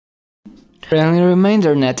Friendly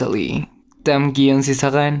reminder, Natalie. Tam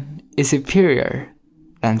Gion-Sisakan is superior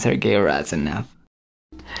than Sergei Razanov.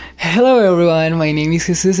 Hello everyone, my name is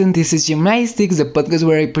Jesus and this is Gymnastics, the podcast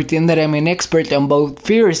where I pretend that I'm an expert on both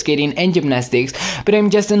figure skating and gymnastics, but I'm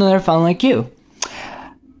just another fan like you.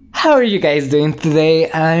 How are you guys doing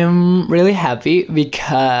today? I'm really happy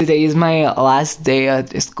because today is my last day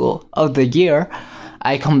at school of the year.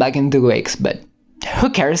 I come back in 2 weeks, but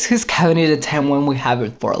who cares? Who's counting the time when we have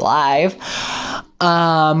it for live?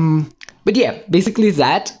 But yeah, basically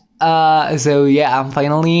that. So yeah, I'm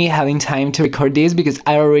finally having time to record this because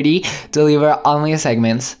I already deliver all my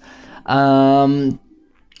segments.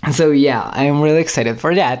 So yeah, I'm really excited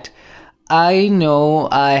for that. I know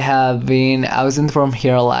I have been absent from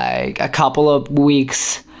here like a couple of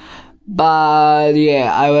weeks, but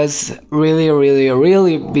yeah, I was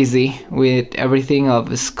really busy with everything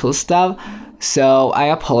of school stuff, so I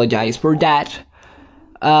apologize for that.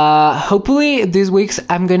 Hopefully these weeks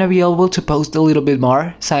I'm gonna be able to post a little bit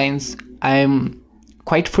more since I'm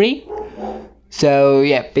quite free. So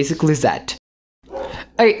yeah, basically that.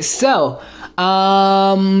 Okay, so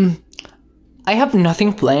I have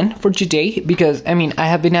nothing planned for today because I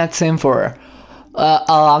have been at Sim for a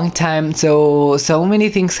long time, so many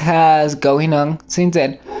things has going on since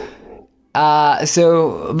then.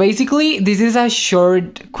 So basically this is a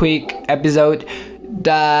short, quick episode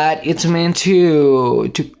that it's meant to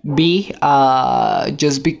be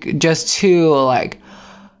just to like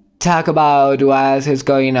talk about what is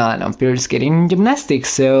going on figure skating and gymnastics.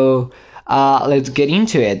 So let's get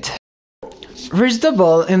into it. First of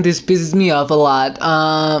all, and this pisses me off a lot,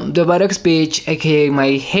 the buttocks bitch, aka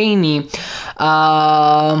my Haney,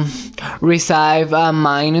 received a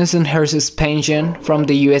minus in her suspension from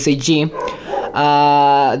the USAG.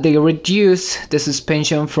 They reduced the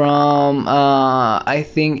suspension from I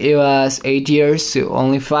think it was 8 years to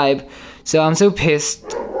only 5. So I'm so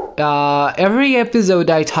pissed. Every episode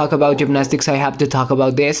I talk about gymnastics, I have to talk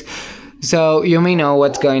about this. So you may know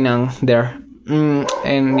what's going on there.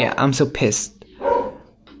 And yeah, I'm so pissed.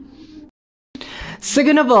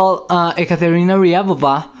 Second of all, Ekaterina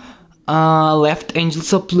Ryabova left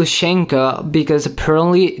Angels of Plushenko because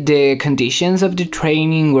apparently the conditions of the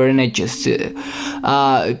training weren't adjusted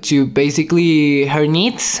to basically her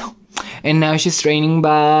needs, and now she's training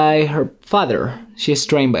by her father. She's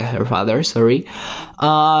trained by her father, sorry.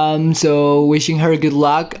 So wishing her good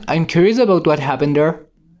luck. I'm curious about what happened there.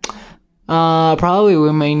 Probably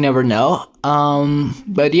we may never know.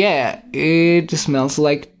 But yeah, it smells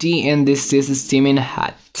like tea and this is steaming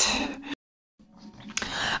hot.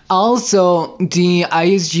 Also, the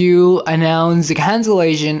ISU announced the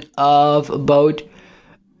cancellation of both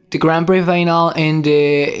the Grand Prix final and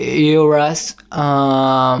the Euros.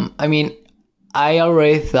 I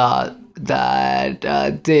already thought that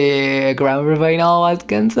the Grand Prix final was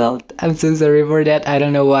cancelled. I'm so sorry for that. I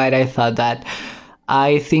don't know why I thought that.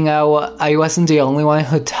 I think I wasn't the only one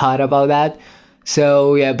who thought about that.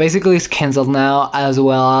 So yeah, basically it's cancelled now, as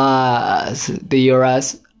well as the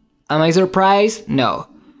Euros. Am I surprised? No.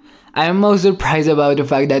 I am most surprised about the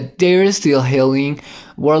fact that they're still holding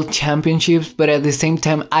world championships, but at the same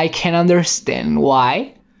time I can understand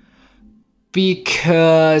why.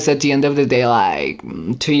 Because at the end of the day, like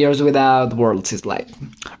 2 years without worlds is like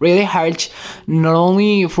really hard, not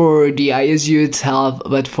only for the ISU itself,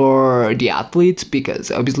 but for the athletes,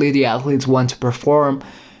 because obviously the athletes want to perform.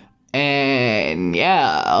 And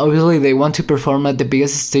yeah, obviously they want to perform at the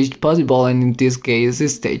biggest stage possible, and in this case the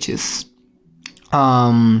stage is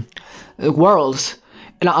worlds.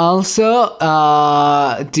 And also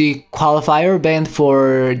the qualifier event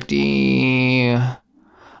for the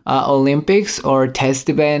Olympics or test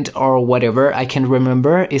event or whatever, I can't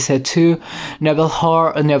remember, is a 2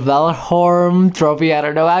 Nebelhorn trophy, I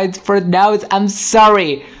don't know how it's pronounced, I'm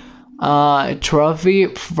sorry, trophy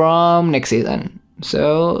from next season.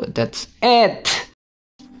 So that's it.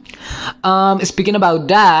 Speaking about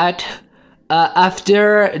that,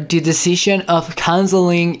 after the decision of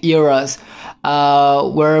cancelling Euros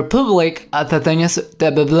were public, Tatiana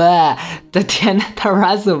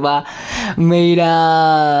Tarasova made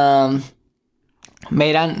a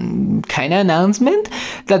kind of announcement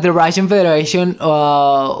that the Russian Federation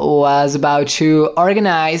was about to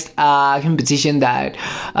organize a competition that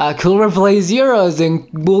could replace Euros and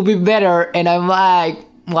will be better. And I'm like,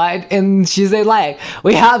 what? And she said like,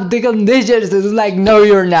 we have the conditions. It's like, no,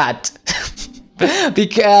 you're not.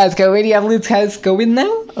 Because Kuwaiti athletes has COVID now,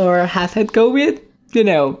 or has had COVID, you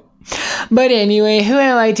know. But anyway, who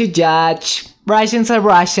am I to judge? Russians are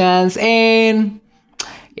Russians, and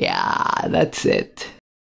yeah, that's it.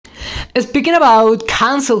 Speaking about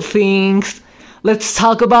cancel things, let's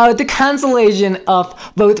talk about the cancellation of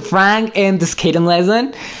both Frank and the skating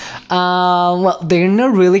lesson. Well, they're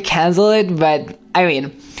not really cancelled, but I mean,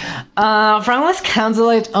 Frank was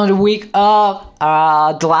cancelled on the week of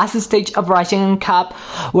the last stage of Russian Cup,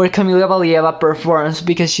 where Kamila Valieva performs,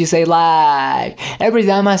 because she said, like, every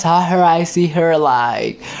time I saw her, I see her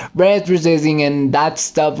like retrocessing and that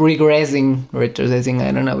stuff, retrocessing,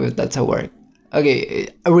 I don't know if that's a word. Okay,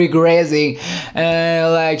 regressing,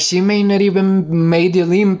 like she may not even make the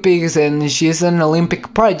Olympics, and she's an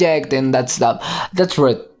Olympic project and that stuff. That's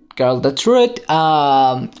rude, girl, that's rude.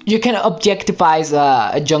 You can objectify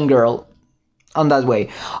a young girl on that way.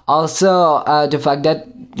 Also, the fact that,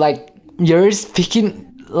 like, you're speaking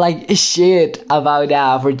like shit about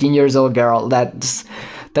a 14 years old girl, that's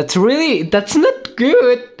not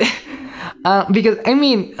good. Because I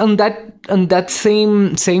mean, on that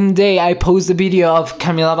same day, I posted a video of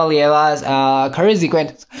Kamila Valieva's career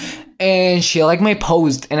sequence, and she liked my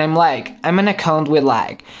post, and I'm an account with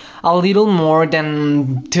like a little more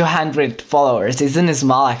than 200 followers. It's a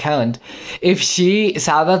small account. If she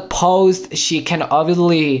saw that post, she can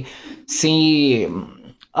obviously see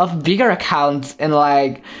of bigger accounts, and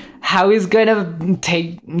like, how is she gonna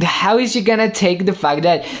take the fact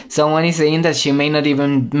that someone is saying that she may not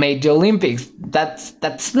even make the Olympics?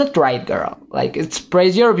 That's not right, girl. Like,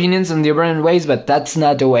 express your opinions in different ways, but that's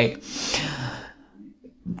not the way.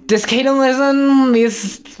 The skating lesson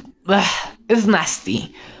is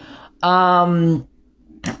nasty.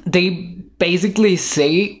 They basically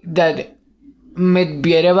say that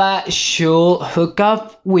Medvedeva should hook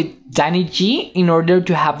up with Danny G in order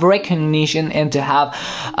to have recognition and to have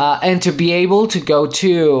and to be able to go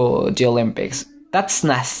to the Olympics. That's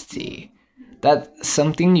nasty. That's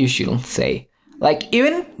something you shouldn't say. Like,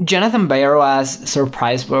 even Jonathan Bayer was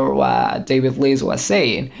surprised for what David Lees was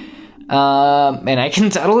saying. And I can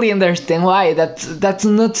totally understand why. That's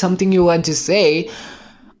not something you want to say.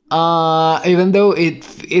 Even though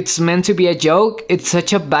it's meant to be a joke, it's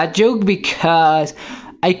such a bad joke because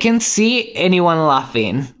I can't see anyone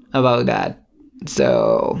laughing about that.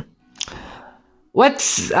 So,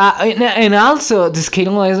 and also the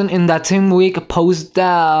skating lesson in that same week posted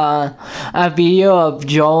a video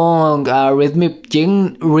of young rhythmic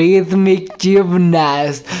gymnast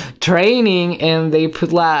training, and they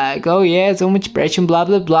put like, oh yeah, so much pressure, blah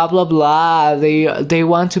blah blah blah blah. They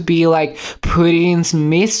want to be like Putin's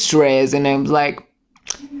mistress, and I'm like,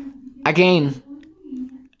 again,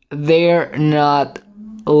 they're not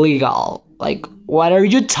legal. Like, what are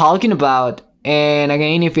you talking about? And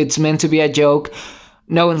again, if it's meant to be a joke,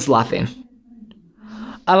 no one's laughing.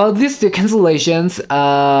 About these two cancellations,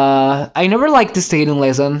 I never liked the skating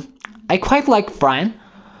lesson. I quite like Fran,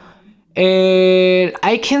 and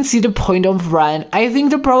I can see the point of Fran. I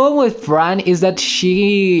think the problem with Fran is that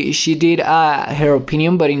she did her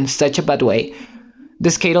opinion, but in such a bad way.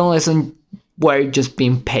 The skating lesson were just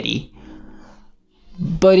being petty.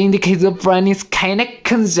 But in the case of Fran, it's kind of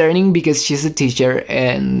concerning because she's a teacher,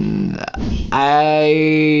 and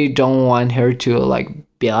I don't want her to like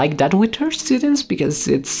be like that with her students, because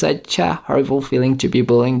it's such a horrible feeling to be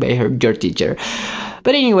bullied by your teacher.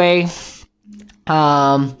 But anyway,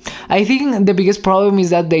 I think the biggest problem is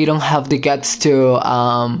that they don't have the guts to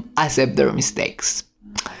accept their mistakes.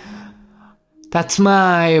 That's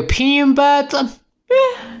my opinion, but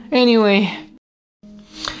anyway.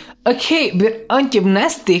 Okay, but on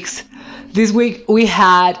gymnastics, this week we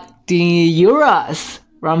had the Euros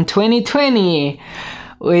from 2020.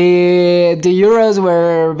 The Euros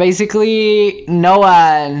were basically no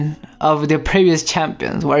one of the previous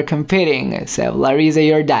champions were competing except Larisa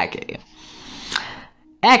Iordache.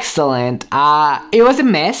 Excellent. It was a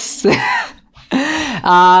mess in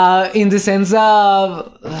the sense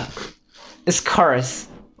of scores.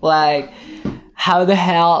 Like, how the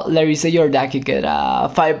hell Larisa Iordache got a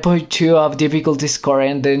 5.2 of difficulty score,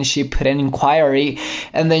 and then she put an inquiry,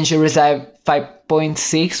 and then she received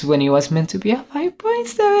 5.6 when it was meant to be a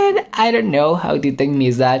 5.7. I don't know how did they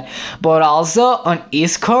miss that. But also on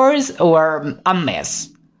e-scores were a mess,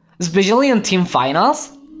 especially on team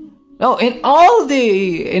finals. No, in all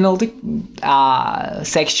the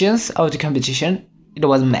sections of the competition, it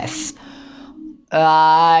was a mess.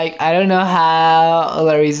 I don't know how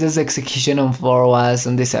Larisa's execution on floor was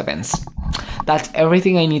on these events. That's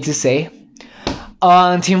everything I need to say.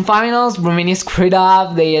 On team finals, Romania screwed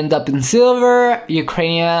up. They end up in silver.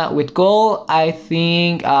 Ukraine with gold. I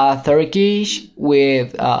think Turkish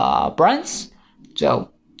with bronze. So,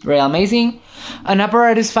 very amazing. On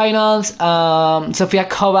apparatus finals, Sofia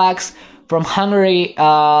Kovacs from Hungary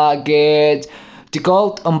get the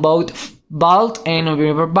gold on both Bolt and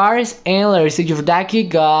November Bars, and Larissa Yurdaki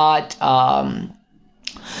got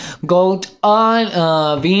gold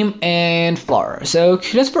on Beam and Floor. So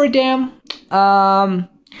kudos for them.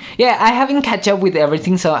 Yeah, I haven't catch up with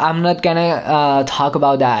everything, so I'm not gonna talk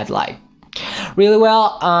about that like really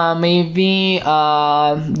well. Maybe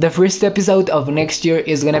the first episode of next year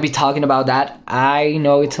is gonna be talking about that. I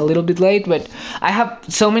know it's a little bit late, but I have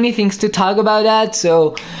so many things to talk about that,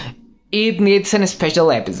 so it needs a special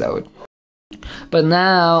episode. But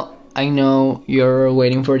now I know you're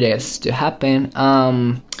waiting for this to happen.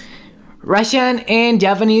 Russian and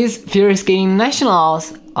Japanese figure skating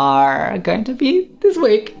nationals are going to be this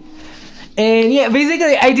week. And yeah,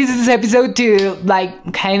 basically I did this episode to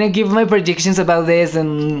like kind of give my predictions about this,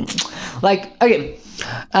 and like, okay,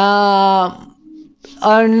 on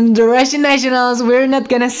the Russian nationals we're not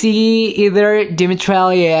gonna see either Dmitry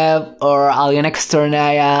Aliev or Alyona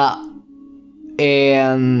Kostornaya,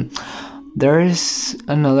 and there's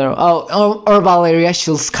another or Valeria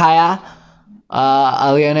Shilskaya.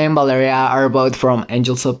 Alyona and Valeria are both from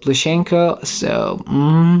Angels of Plushenko, so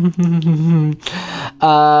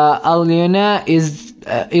Alyona is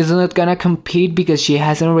not gonna compete because she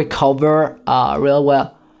hasn't recovered real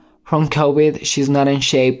well from COVID. She's not in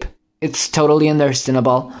shape. It's totally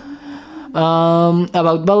understandable.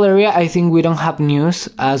 About Valeria, I think we don't have news,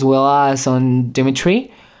 as well as on Dimitri.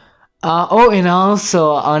 And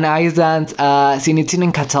also on Iceland, Sinitsyn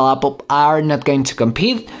and Katalapov are not going to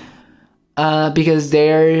compete. Because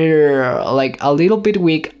they're like a little bit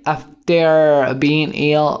weak after being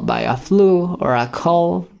ill by a flu or a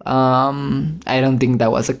cold. I don't think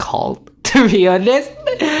that was a cold, to be honest.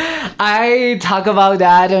 I talk about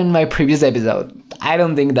that in my previous episode. I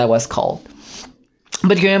don't think that was cold.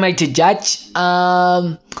 But who am I to judge?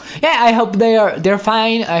 Yeah, I hope they're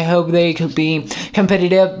fine. I hope they could be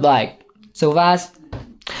competitive like so fast.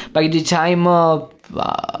 By the time of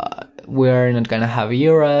we're not gonna have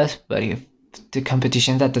Euros, but if the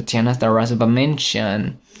competition that Tatiana Tarasova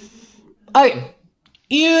mentioned, okay,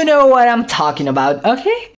 you know what I'm talking about,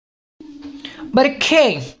 okay? But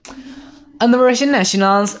okay, on the Russian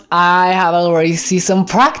nationals, I have already seen some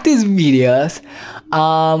practice videos.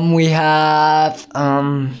 We have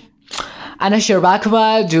Anna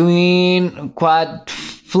Sherbakova doing quad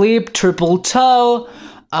flip, triple toe.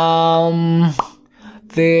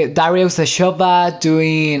 The Daria Usashova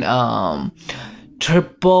doing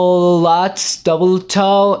triple lutz, double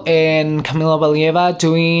toe, and Kamila Valieva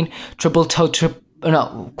doing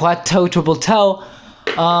quad toe, triple toe.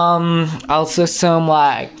 Also some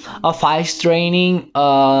like a 5 training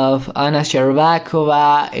of Anna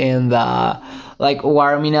Sherbakova and like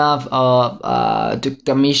warming up of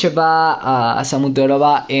Duktamisheva,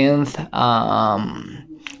 Samudorova, and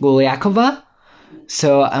Guliakova.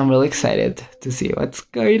 So I'm really excited to see what's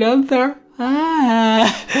going on there.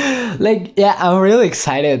 Like, yeah, I'm really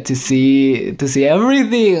excited to see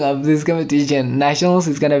everything of this competition. Nationals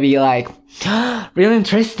is gonna be like really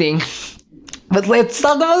interesting. But let's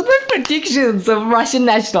talk about my predictions of Russian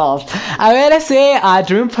nationals. I'm gonna say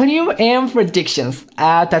dream podium and predictions.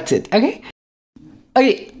 That's it. Okay.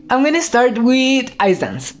 Okay, I'm gonna start with ice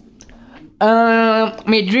dance.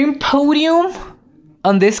 My dream podium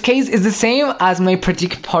on this case is the same as my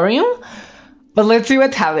predict podium, but let's see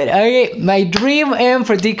what happens. Okay, my dream and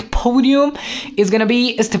predict podium is gonna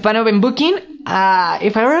be Stepanov and Bukin.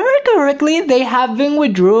 If I remember correctly, they haven't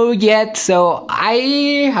withdrawn yet, so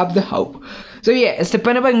I have the hope. So yeah,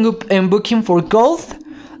 Stepanov and Bukin for gold,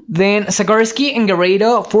 then Zagorsky and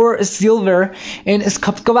Guerrero for silver, and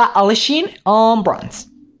Skopkova Aleshin on bronze.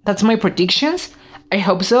 That's my predictions. I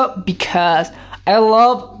hope so, because I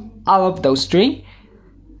love all of those three.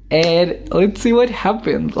 And let's see what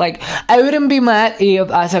happens. Like, I wouldn't be mad if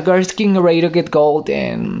Zagorsky and Guerrero get gold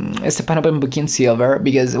and Stepanov and Bukin silver,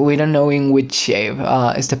 because we don't know in which shape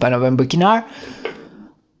Stepanov and Bukin are.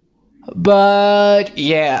 But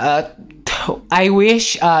yeah, I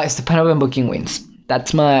wish Stepanov and Bukin wins.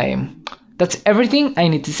 That's everything I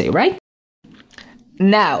need to say, right?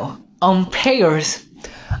 Now, on pairs,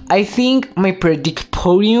 I think my predict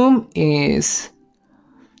podium is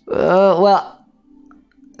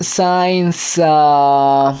since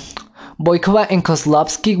Boykova and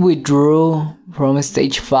Kozlovsky withdrew from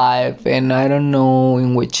stage 5, and I don't know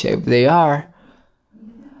in which shape they are,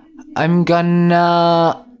 I'm going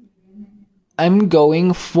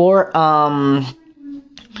for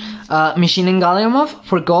Mishin and Galyamov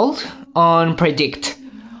for gold on predict.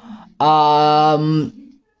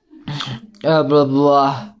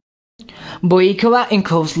 Boykova and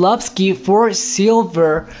Kozlovsky for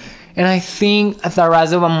silver, and I think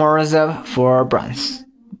Tarasov and Morozov for bronze.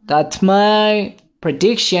 That's my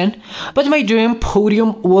prediction, but my dream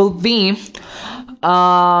podium will be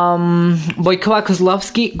Voikova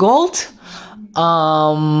Kozlovsky gold,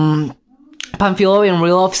 Pamfilov and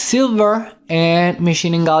Rylov silver, and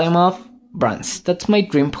Mishin and Galimov bronze. That's my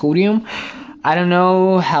dream podium. I don't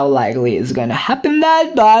know how likely it's gonna happen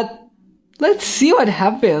that, but let's see what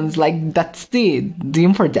happens. Like, that's the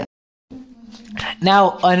dream for that.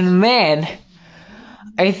 Now on men,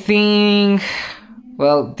 I think,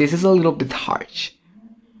 well, this is a little bit harsh,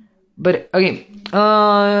 but okay.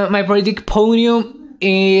 My predict podium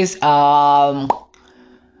is Kolyada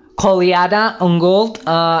on gold,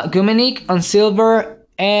 Gumenik on silver,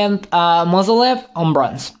 and Mozolev on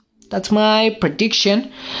bronze. That's my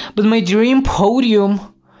prediction. But my dream podium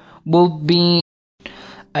will be,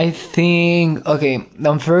 I think, okay,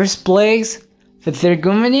 on first place, Fetter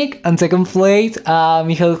Gumenik, on second place,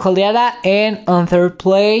 Mikhail Kolyada, and on third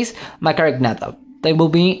place, Makar Ignatov. That will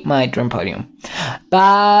be my dream podium.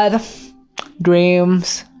 But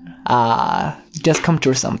dreams just come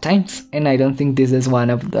true sometimes, and I don't think this is one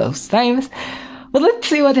of those times. But let's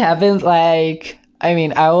see what happens. Like, I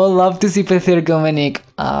mean, I would love to see Peter Gumenik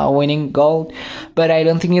winning gold, but I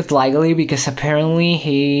don't think it's likely because apparently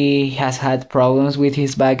he has had problems with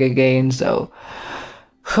his back again. So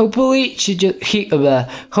hopefully he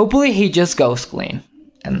just goes clean,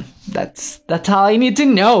 and that's all I need to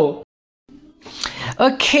know.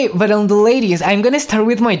 Okay, but on the ladies, I'm gonna start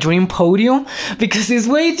with my dream podium because it's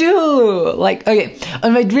way too, like, okay,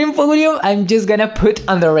 on my dream podium, I'm just gonna put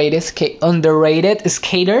underrated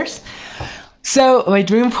skaters. So my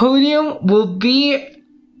dream podium will be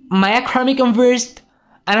Maya Kramik on first,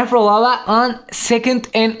 Anna Frolova on second,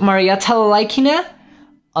 and Maria Talalaikina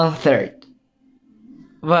on third.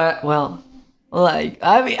 But, well, like,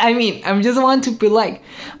 I mean, I'm just want to put like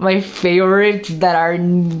my favorites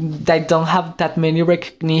that don't have that many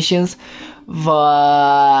recognitions,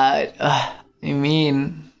 but I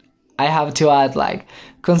mean, I have to add like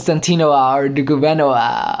Konstantinova or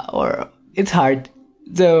Dugubenova, or it's hard.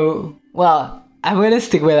 So, well, I'm gonna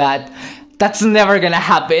stick with that. That's never gonna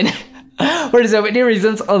happen for so many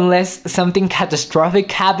reasons, unless something catastrophic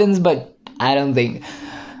happens, but I don't think.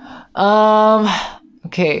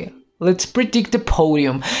 Okay. Let's predict the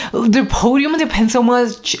podium. The podium depends so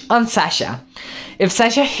much on Sasha. If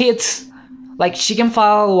Sasha hits, like, she can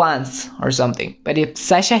fall once or something. But if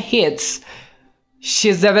Sasha hits,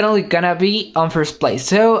 she's definitely gonna be on first place.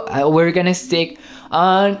 So we're gonna stick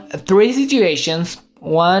on 3 situations.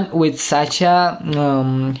 One with Sasha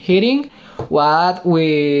hitting. One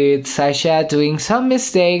with Sasha doing some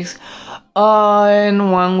mistakes.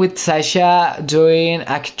 And one with Sasha doing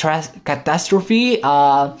a catastrophe.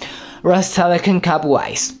 Rostalek and Cup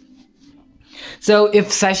wise. So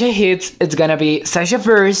if Sasha hits, it's gonna be Sasha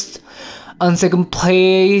first. On second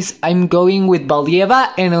place, I'm going with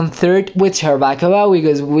Valieva, and on third with Sharbakova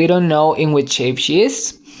because we don't know in which shape she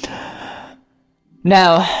is.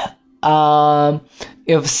 Now,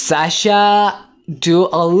 if Sasha do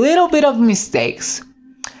a little bit of mistakes,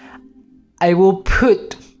 I will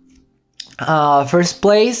put first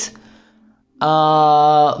place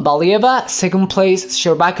Valieva, second place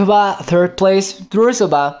Sharbakova, third place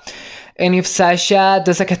Drusova. And if Sasha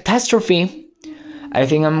does a catastrophe, I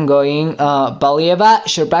think I'm going Valieva,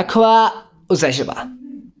 Sharbakova, Uzasheva.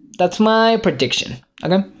 That's my prediction,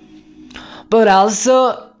 okay? But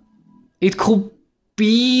also, it could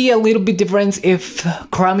be a little bit different if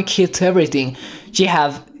Kramik hits everything. She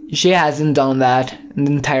hasn't done that in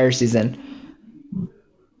the entire season.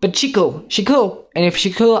 But she could, and if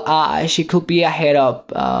she could be ahead of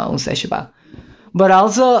Uzasheva. But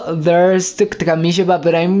also there's Takamisheva,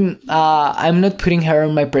 but I'm not putting her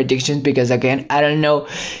in my predictions because again I don't know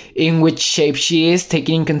in which shape she is.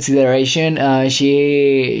 Taking in consideration,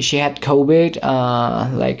 she had COVID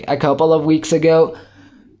like a couple of weeks ago,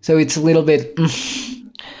 so it's a little bit.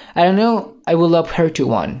 I don't know. I would love her to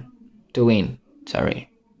win. Sorry,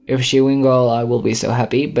 if she win gold, I will be so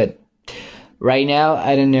happy. But right now,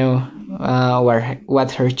 I don't know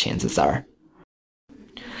what her chances are.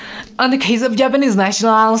 On the case of Japanese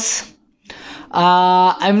nationals,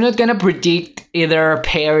 I'm not gonna predict either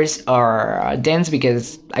pairs or dance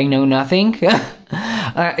because I know nothing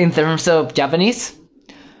in terms of Japanese.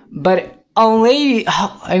 But on ladies,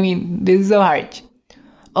 I mean, this is so hard.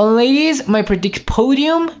 On ladies, my predict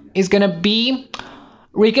podium is gonna be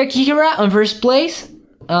Rika Kihira on first place,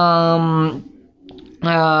 Kaori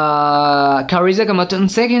Sakamoto on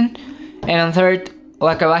second, and on third,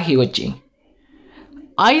 Wakawa Higuchi.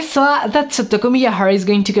 I saw that Satoko Miyahara is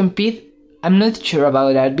going to compete. I'm not sure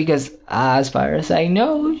about that because as far as I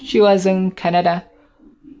know, she was in Canada.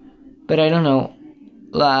 But I don't know.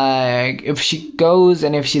 Like, if she goes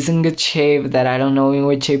and if she's in good shape, that I don't know in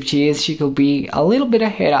what shape she is, she could be a little bit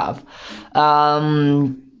ahead of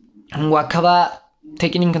Wakaba,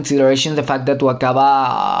 taking in consideration the fact that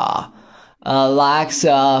Wakaba lacks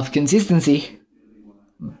of consistency.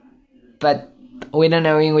 But we don't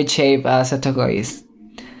know in which shape Satoko is.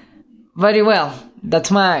 Very well,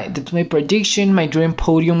 that's my prediction. My dream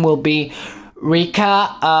podium will be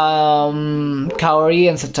Rika, Kaori,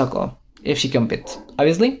 and Satoko, if she competes,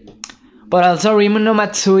 obviously. But also Rimono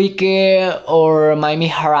Matsuike or Mai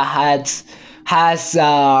Mihara has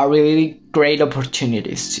really great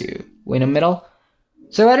opportunities to win a medal.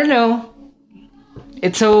 So I don't know.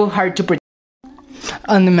 It's so hard to predict.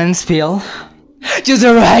 On the men's field,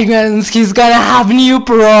 Juzo Ragans, he's gonna have new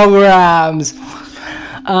programs.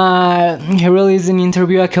 He released an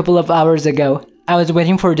interview a couple of hours ago. I was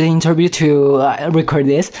waiting for the interview to record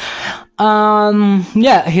this.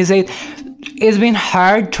 Yeah, he said it's been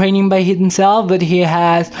hard training by himself, but he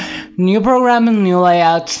has new programs, new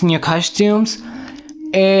layouts, new costumes,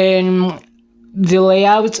 and the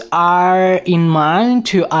layouts are in mind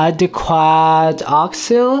to add the quad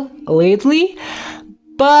axle lately.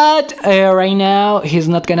 But right now, he's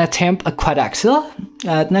not gonna attempt a quad axle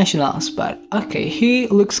at Nationals. But okay, he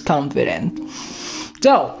looks confident.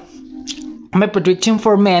 So, my prediction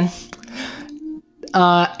for men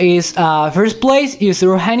is first place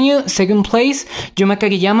Yuzuru Hanyu, second place Yuma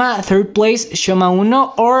Kageyama, third place Shoma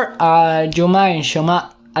Uno, or Yuma and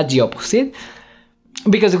Shoma at the opposite.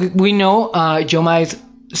 Because we know Yuma is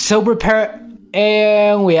so prepared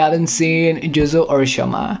and we haven't seen Yuzu or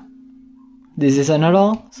Shoma this season at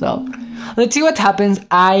all. So let's see what happens.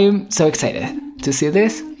 I'm so excited to see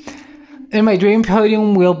this. And my dream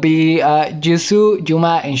podium will be Yuzu,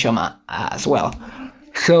 Yuma, and Shoma as well.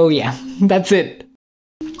 So yeah, that's it.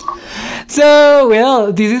 So,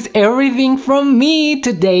 well, this is everything from me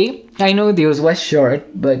today. I know this was short,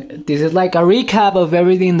 but this is like a recap of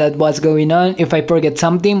everything that was going on. If I forget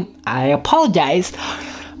something, I apologize,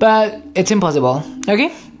 but it's impossible,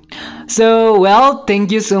 okay? So, well,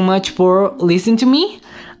 thank you so much for listening to me.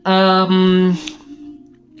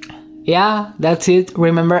 Yeah, that's it.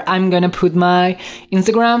 Remember, I'm gonna put my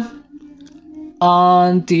Instagram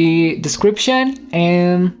on the description,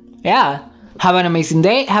 and yeah, have an amazing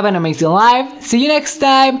day, have an amazing life. See you next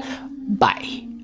time. Bye.